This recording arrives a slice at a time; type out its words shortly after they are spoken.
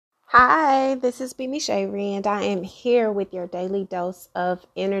Hi, this is Bimi Shavry, and I am here with your daily dose of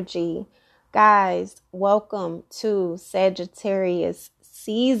energy. Guys, welcome to Sagittarius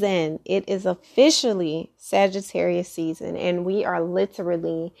season. It is officially Sagittarius season, and we are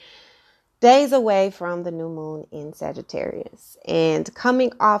literally days away from the new moon in Sagittarius. And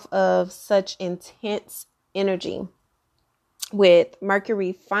coming off of such intense energy with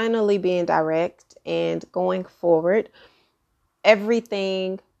Mercury finally being direct and going forward,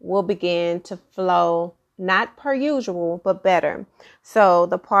 everything will begin to flow, not per usual, but better. So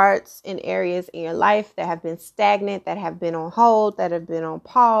the parts and areas in your life that have been stagnant, that have been on hold, that have been on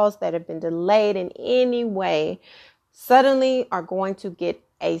pause, that have been delayed in any way, suddenly are going to get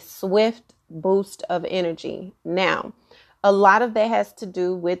a swift boost of energy. Now, a lot of that has to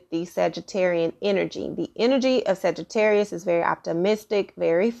do with the Sagittarian energy. The energy of Sagittarius is very optimistic,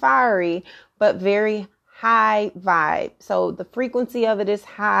 very fiery, but very high vibe. So the frequency of it is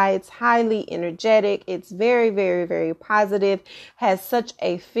high. It's highly energetic. It's very, very, very positive, has such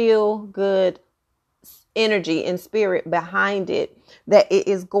a feel good energy and spirit behind it that it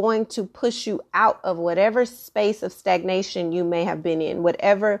is going to push you out of whatever space of stagnation you may have been in,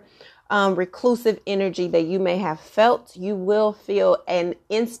 whatever reclusive energy that you may have felt. You will feel an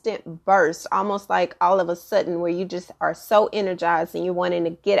instant burst, almost like all of a sudden, where you just are so energized and you're wanting to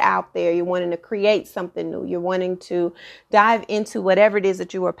get out there. You're wanting to create something new. You're wanting to dive into whatever it is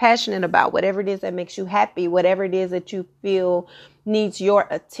that you are passionate about, whatever it is that makes you happy, whatever it is that you feel needs your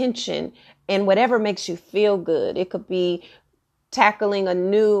attention, and whatever makes you feel good. It could be tackling a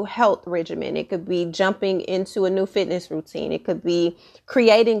new health regimen. It could be jumping into a new fitness routine. It could be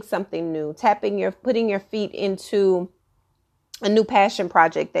creating something new, putting your feet into a new passion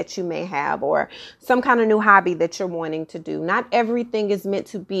project that you may have, or some kind of new hobby that you're wanting to do. Not everything is meant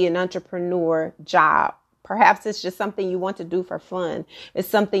to be an entrepreneur job. Perhaps it's just something you want to do for fun. It's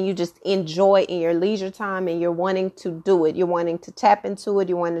something you just enjoy in your leisure time and you're wanting to do it. You're wanting to tap into it.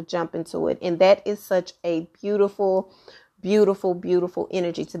 You want to jump into it. And that is such a beautiful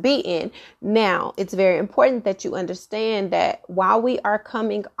energy to be in. Now, it's very important that you understand that while we are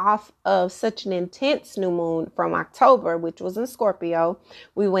coming off of such an intense new moon from October, which was in Scorpio,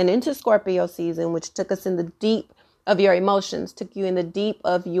 we went into Scorpio season, which took us in the deep of your emotions, took you in the deep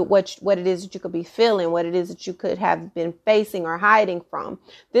of what it is that you could be feeling, what it is that you could have been facing or hiding from.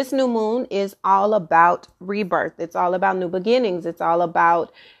 This new moon is all about rebirth. It's all about new beginnings. It's all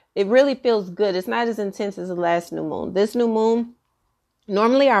about, it really feels good. It's not as intense as the last new moon. This new moon,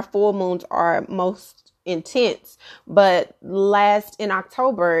 normally our full moons are most intense, but last in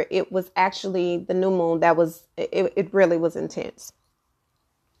October, it was actually the new moon that was, it really was intense.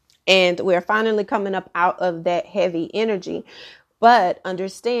 And we're finally coming up out of that heavy energy. But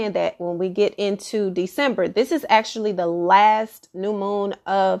understand that when we get into December, this is actually the last new moon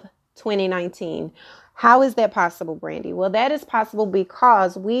of 2019. How is that possible, Brandy? Well, that is possible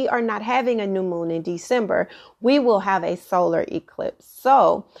because we are not having a new moon in December. We will have a solar eclipse.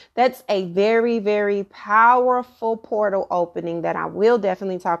 So that's a very, very powerful portal opening that I will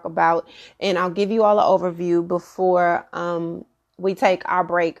definitely talk about. And I'll give you all an overview before we take our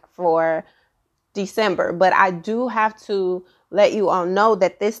break for December. But I do have to let you all know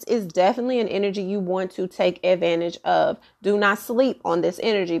that this is definitely an energy you want to take advantage of. Do not sleep on this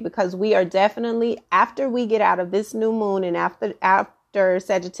energy, because we are definitely, after we get out of this new moon and after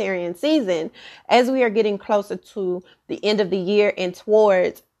Sagittarian season, as we are getting closer to the end of the year and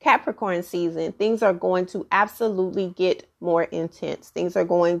towards Capricorn season, things are going to absolutely get more intense. Things are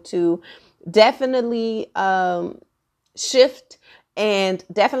going to definitely shift, and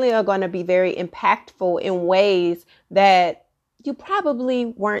definitely are going to be very impactful in ways that you probably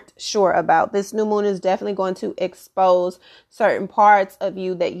weren't sure about. This new moon is definitely going to expose certain parts of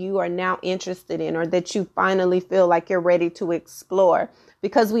you that you are now interested in, or that you finally feel like you're ready to explore.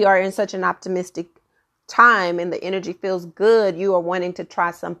 Because we are in such an optimistic time and the energy feels good, you are wanting to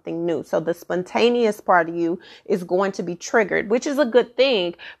try something new. So the spontaneous part of you is going to be triggered, which is a good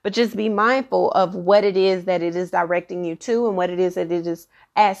thing, but just be mindful of what it is that it is directing you to and what it is that it is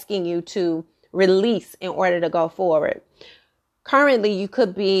asking you to release in order to go forward. Currently, you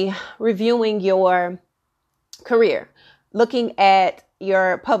could be reviewing your career, looking at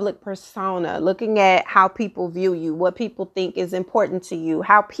your public persona, looking at how people view you, what people think is important to you,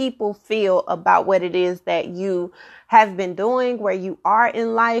 how people feel about what it is that you have been doing, where you are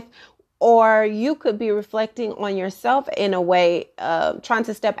in life. Or you could be reflecting on yourself in a way, trying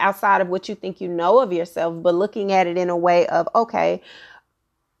to step outside of what you think you know of yourself, but looking at it in a way of, okay,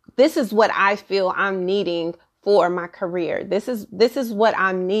 this is what I feel I'm needing for my career. This is what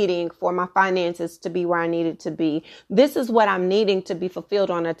I'm needing for my finances to be where I need it to be. This is what I'm needing to be fulfilled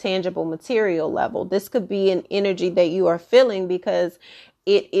on a tangible material level. This could be an energy that you are feeling because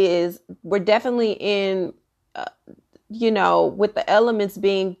we're definitely in, with the elements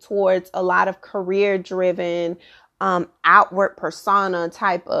being towards a lot of career driven, outward persona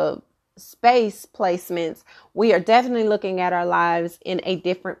type of space placements. We are definitely looking at our lives in a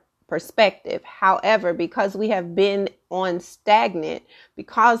different perspective. However, because we have been on stagnant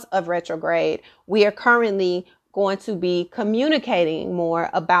because of retrograde, we are currently going to be communicating more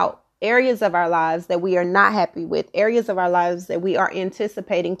about areas of our lives that we are not happy with, areas of our lives that we are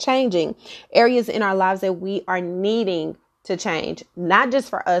anticipating changing, areas in our lives that we are needing to change, not just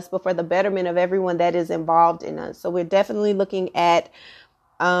for us, but for the betterment of everyone that is involved in us. So we're definitely looking at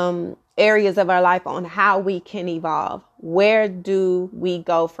areas of our life on how we can evolve. Where do we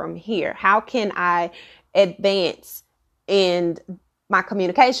go from here? How can I advance in my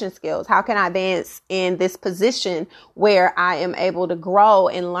communication skills? How can I advance in this position where I am able to grow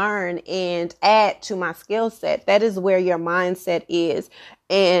and learn and add to my skill set? That is where your mindset is.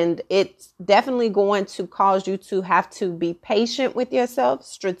 And it's definitely going to cause you to have to be patient with yourself,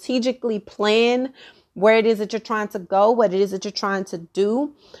 strategically plan where it is that you're trying to go, what it is that you're trying to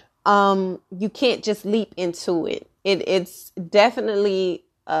do. You can't just leap into it. It's definitely,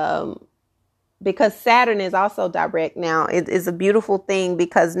 because Saturn is also direct now. It is a beautiful thing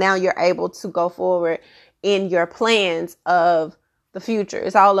because now you're able to go forward in your plans of the future.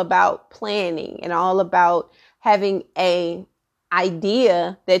 It's all about planning and all about having a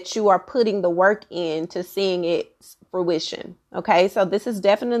idea that you are putting the work in to seeing its fruition. Okay. So this is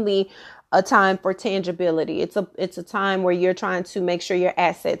definitely a time for tangibility. It's a time where you're trying to make sure your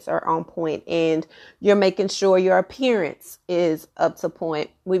assets are on point and you're making sure your appearance is up to point.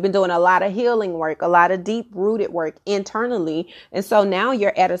 We've been doing a lot of healing work, a lot of deep rooted work internally. And so now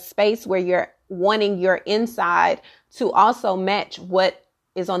you're at a space where you're wanting your inside to also match what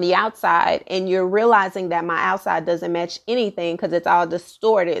is on the outside. And you're realizing that my outside doesn't match anything because it's all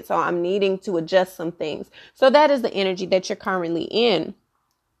distorted. So I'm needing to adjust some things. So that is the energy that you're currently in.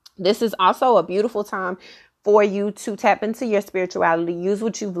 This is also a beautiful time for you to tap into your spirituality, use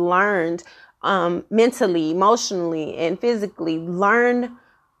what you've learned mentally, emotionally, and physically.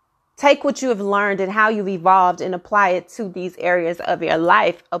 Take what you have learned and how you've evolved and apply it to these areas of your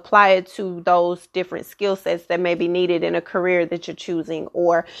life. Apply it to those different skill sets that may be needed in a career that you're choosing,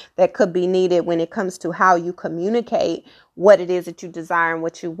 or that could be needed when it comes to how you communicate what it is that you desire and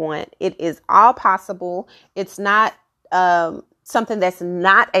what you want. It is all possible. It's not something that's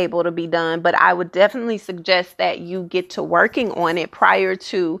not able to be done, but I would definitely suggest that you get to working on it prior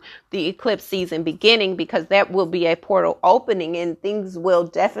to the eclipse season beginning, because that will be a portal opening and things will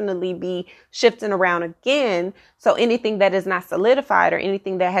definitely be shifting around again. So anything that is not solidified or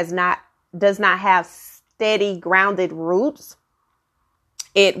anything that does not have steady grounded roots,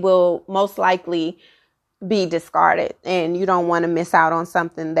 it will most likely be discarded, and you don't want to miss out on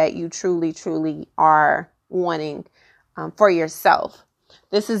something that you truly, truly are wanting for yourself.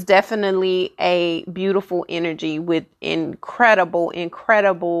 This is definitely a beautiful energy with incredible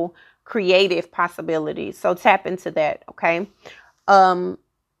creative possibilities. So tap into that. Okay.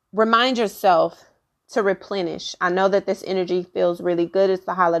 Remind yourself to replenish. I know that this energy feels really good. It's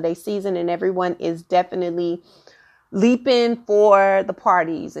the holiday season and everyone is definitely leaping for the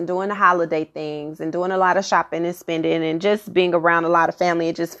parties and doing the holiday things and doing a lot of shopping and spending and just being around a lot of family.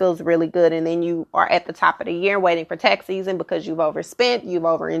 It just feels really good. And then you are at the top of the year waiting for tax season because you've overspent, you've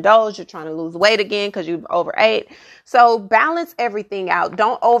overindulged, you're trying to lose weight again because you've overate. So balance everything out.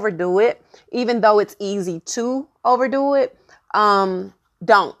 Don't overdo it, even though it's easy to overdo it. Don't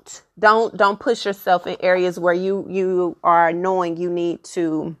push yourself in areas where you are knowing you need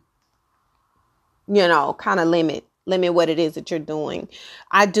to, kind of limit what it is that you're doing.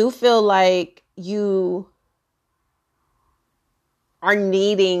 I do feel like you are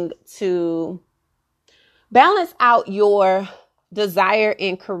needing to balance out your desire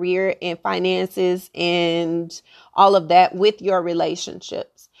in career and finances and all of that with your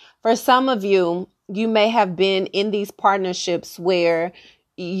relationships. For some of you, you may have been in these partnerships where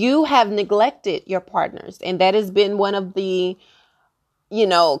you have neglected your partners, and that has been one of the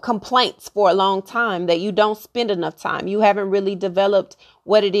complaints for a long time, that you don't spend enough time. You haven't really developed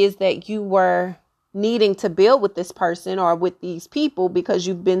what it is that you were needing to build with this person or with these people because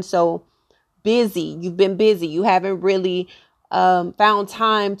you've been so busy. You've been busy. You haven't really found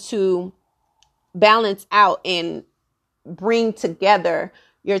time to balance out and bring together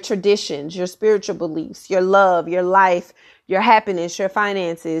your traditions, your spiritual beliefs, your love, your life, your happiness, your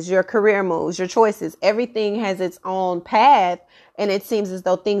finances, your career moves, your choices. Everything has its own path, and it seems as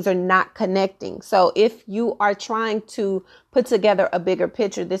though things are not connecting. So if you are trying to put together a bigger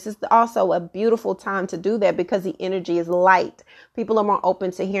picture, this is also a beautiful time to do that because the energy is light. People are more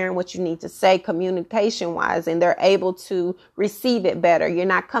open to hearing what you need to say communication wise, and they're able to receive it better. You're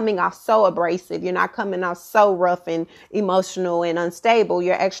not coming off so abrasive. You're not coming off so rough and emotional and unstable.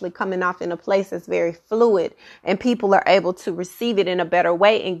 You're actually coming off in a place that's very fluid, and people are able to receive it in a better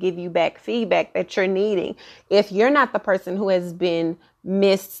way and give you back feedback that you're needing. If you're not the person who has been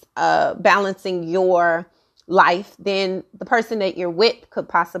balancing your life, then the person that you're with could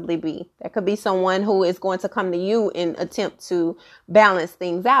possibly be. That could be someone who is going to come to you and attempt to balance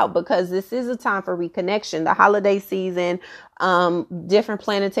things out, because this is a time for reconnection. The holiday season, different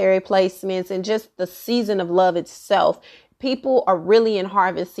planetary placements, and just the season of love itself. People are really in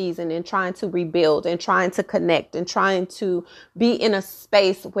harvest season and trying to rebuild and trying to connect and trying to be in a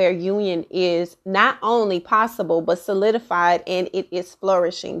space where union is not only possible, but solidified, and it is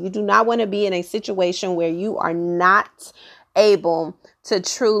flourishing. You do not want to be in a situation where you are not able to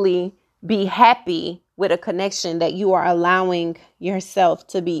truly be happy with a connection that you are allowing yourself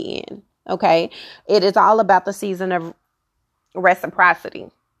to be in. Okay. It is all about the season of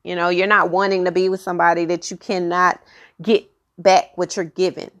reciprocity. You know, you're not wanting to be with somebody that you cannot get back what you're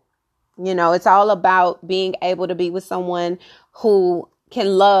given. You know, it's all about being able to be with someone who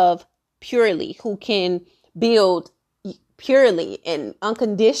can love purely, who can build purely and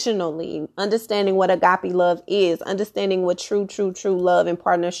unconditionally, understanding what agape love is, understanding what true love and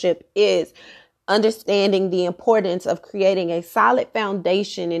partnership is, understanding the importance of creating a solid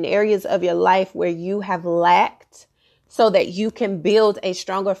foundation in areas of your life where you have lacked, so that you can build a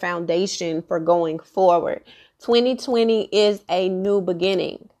stronger foundation for going forward. 2020 is a new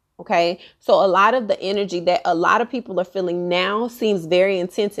beginning. Okay. So a lot of the energy that a lot of people are feeling now seems very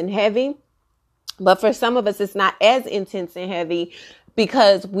intense and heavy. But for some of us, it's not as intense and heavy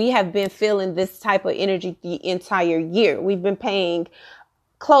because we have been feeling this type of energy the entire year. We've been paying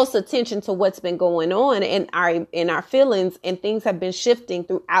close attention to what's been going on in our feelings, and things have been shifting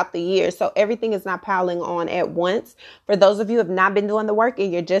throughout the year. So everything is not piling on at once. For those of you who have not been doing the work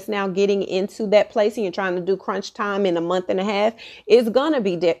and you're just now getting into that place and you're trying to do crunch time in a month and a half, it's going to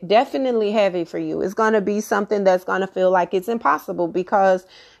be definitely heavy for you. It's going to be something that's going to feel like it's impossible because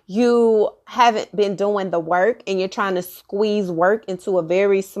you haven't been doing the work and you're trying to squeeze work into a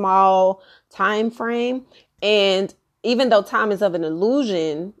very small time frame. And even though time is of an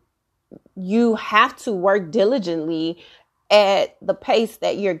illusion, you have to work diligently at the pace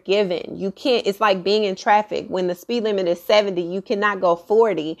that you're given. You can't, it's like being in traffic. When the speed limit is 70, you cannot go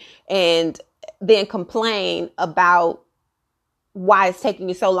 40 and then complain about why it's taking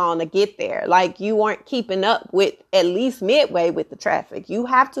you so long to get there. Like you aren't keeping up with at least midway with the traffic. You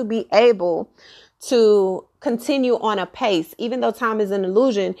have to be able to continue on a pace. Even though time is an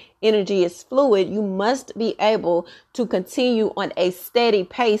illusion, energy is fluid. You must be able to continue on a steady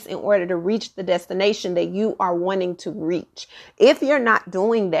pace in order to reach the destination that you are wanting to reach. If you're not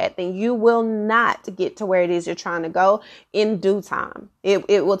doing that, then you will not get to where it is you're trying to go in due time.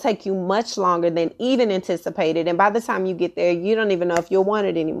 It will take you much longer than even anticipated. And by the time you get there, you don't even know if you'll want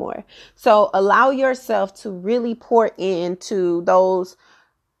it anymore. So allow yourself to really pour into those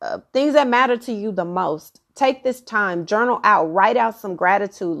things that matter to you the most. Take this time, journal out, write out some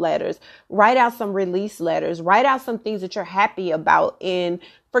gratitude letters, write out some release letters, write out some things that you're happy about, and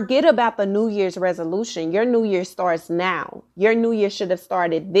forget about the New Year's resolution. Your New Year starts now. Your New Year should have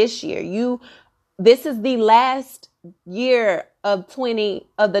started this year. This is the last year of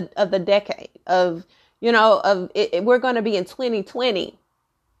the decade we're going to be in 2020.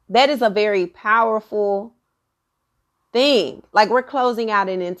 That is a very powerful thing. Like we're closing out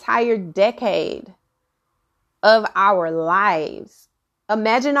an entire decade of our lives.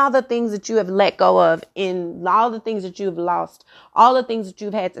 Imagine all the things that you have let go of, in all the things that you've lost, all the things that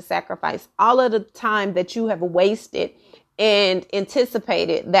you've had to sacrifice, all of the time that you have wasted and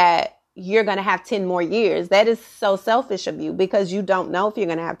anticipated that you're going to have 10 more years. That is so selfish of you because you don't know if you're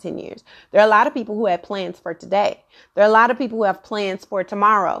going to have 10 years. There are a lot of people who have plans for today. There are a lot of people who have plans for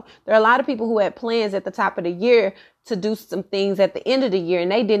tomorrow. There are a lot of people who had plans at the top of the year to do some things at the end of the year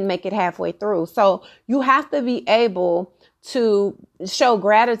and they didn't make it halfway through. So you have to be able to show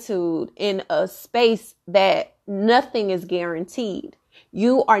gratitude in a space that nothing is guaranteed.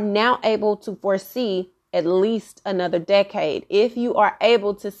 You are now able to foresee at least another decade. If you are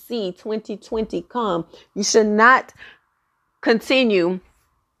able to see 2020 come, you should not continue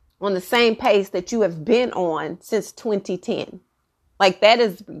on the same pace that you have been on since 2010. Like, that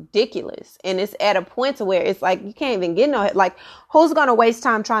is ridiculous. And it's at a point to where it's like, you can't even get no, like, who's going to waste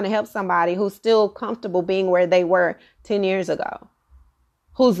time trying to help somebody who's still comfortable being where they were 10 years ago,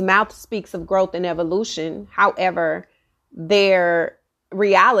 whose mouth speaks of growth and evolution. However, their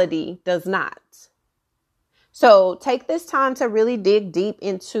reality does not. So take this time to really dig deep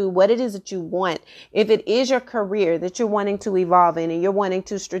into what it is that you want. If it is your career that you're wanting to evolve in, and you're wanting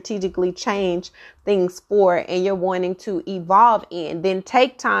to strategically change things for, and you're wanting to evolve in, then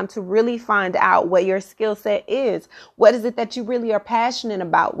take time to really find out what your skill set is. What is it that you really are passionate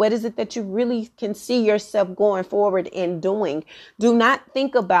about? What is it that you really can see yourself going forward in doing? Do not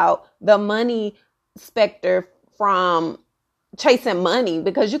think about the money specter from chasing money,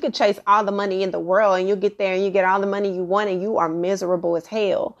 because you could chase all the money in the world and you get there and you get all the money you want and you are miserable as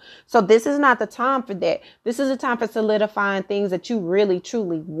hell. So this is not the time for that. This is a time for solidifying things that you really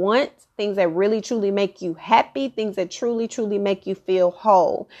truly want, things that really truly make you happy, things that truly truly make you feel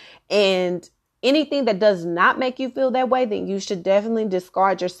whole. And anything that does not make you feel that way, then you should definitely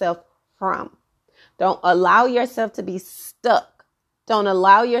discard yourself from. Don't allow yourself to be stuck. Don't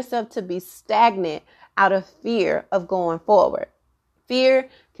allow yourself to be stagnant out of fear of going forward. Fear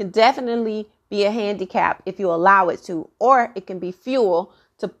can definitely be a handicap if you allow it to, or it can be fuel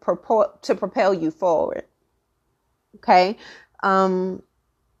to propel you forward. Okay.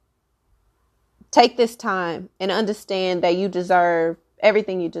 Take this time and understand that you deserve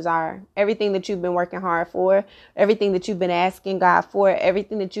everything you desire, everything that you've been working hard for, everything that you've been asking God for,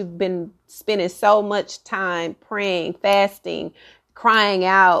 everything that you've been spending so much time praying, fasting, crying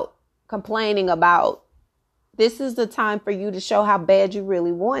out, complaining about. This is the time for you to show how bad you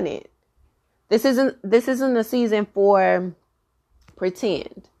really want it. This isn't a season for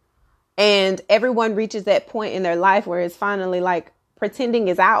pretend. And everyone reaches that point in their life where it's finally like, pretending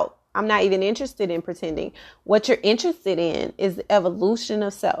is out. I'm not even interested in pretending. What you're interested in is the evolution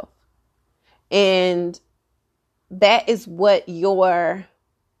of self. And that is what your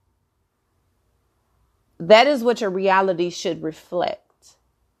reality should reflect.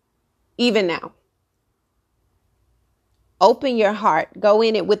 Even now. Open your heart. Go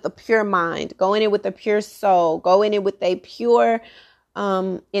in it with a pure mind. Go in it with a pure soul. Go in it with a pure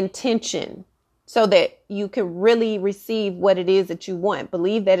intention, so that you can really receive what it is that you want.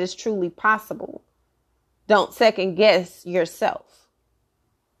 Believe that it's truly possible. Don't second guess yourself.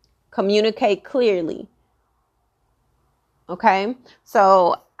 Communicate clearly. Okay?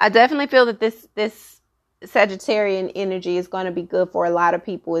 So I definitely feel that this Sagittarian energy is going to be good for a lot of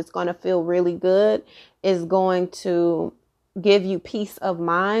people. It's going to feel really good. It's going to give you peace of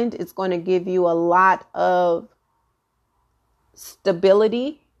mind. It's going to give you a lot of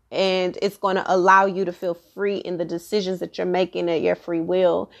stability, and it's going to allow you to feel free in the decisions that you're making at your free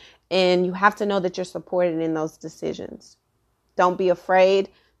will. And you have to know that you're supported in those decisions. Don't be afraid.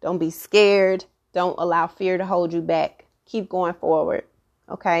 Don't be scared. Don't allow fear to hold you back. Keep going forward.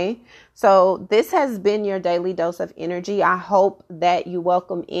 Okay. So this has been your daily dose of energy. I hope that you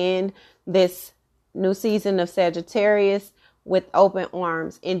welcome in this new season of Sagittarius with open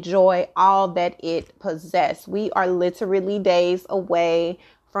arms. Enjoy all that it possesses. We are literally days away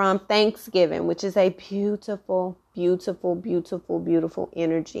from Thanksgiving, which is a beautiful, beautiful, beautiful, beautiful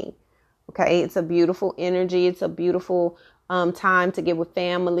energy. Okay. It's a beautiful energy. It's a beautiful time to get with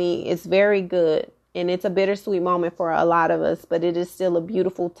family. It's very good. And it's a bittersweet moment for a lot of us, but it is still a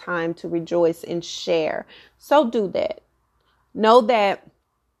beautiful time to rejoice and share. So do that. Know that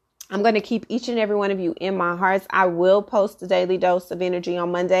I'm going to keep each and every one of you in my hearts. I will post a daily dose of energy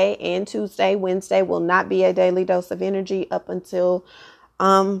on Monday and Tuesday. Wednesday will not be a daily dose of energy up until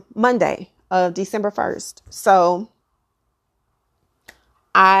Monday of December 1st. So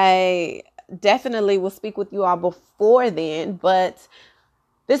I definitely will speak with you all before then, but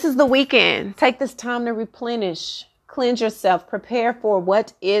this is the weekend. Take this time to replenish, cleanse yourself, prepare for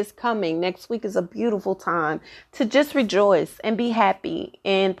what is coming. Next week is a beautiful time to just rejoice and be happy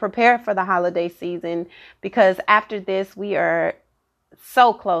and prepare for the holiday season, because after this, we are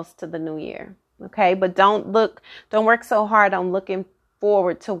so close to the new year. Okay. But don't work so hard on looking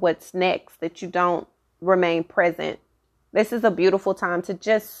forward to what's next that you don't remain present. This is a beautiful time to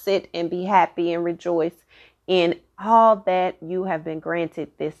just sit and be happy and rejoice in all that you have been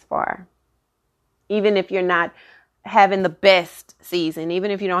granted this far. Even if you're not having the best season, even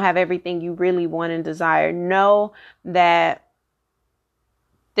if you don't have everything you really want and desire, know that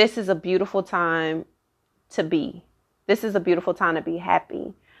this is a beautiful time to be. This is a beautiful time to be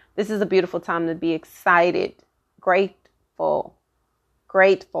happy. This is a beautiful time to be excited, grateful.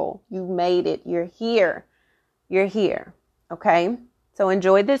 You made it. You're here. Okay. So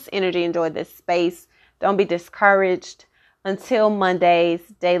enjoy this energy. Enjoy this space. Don't be discouraged. Until Monday's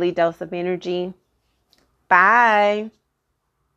Daily Dose of Energy. Bye.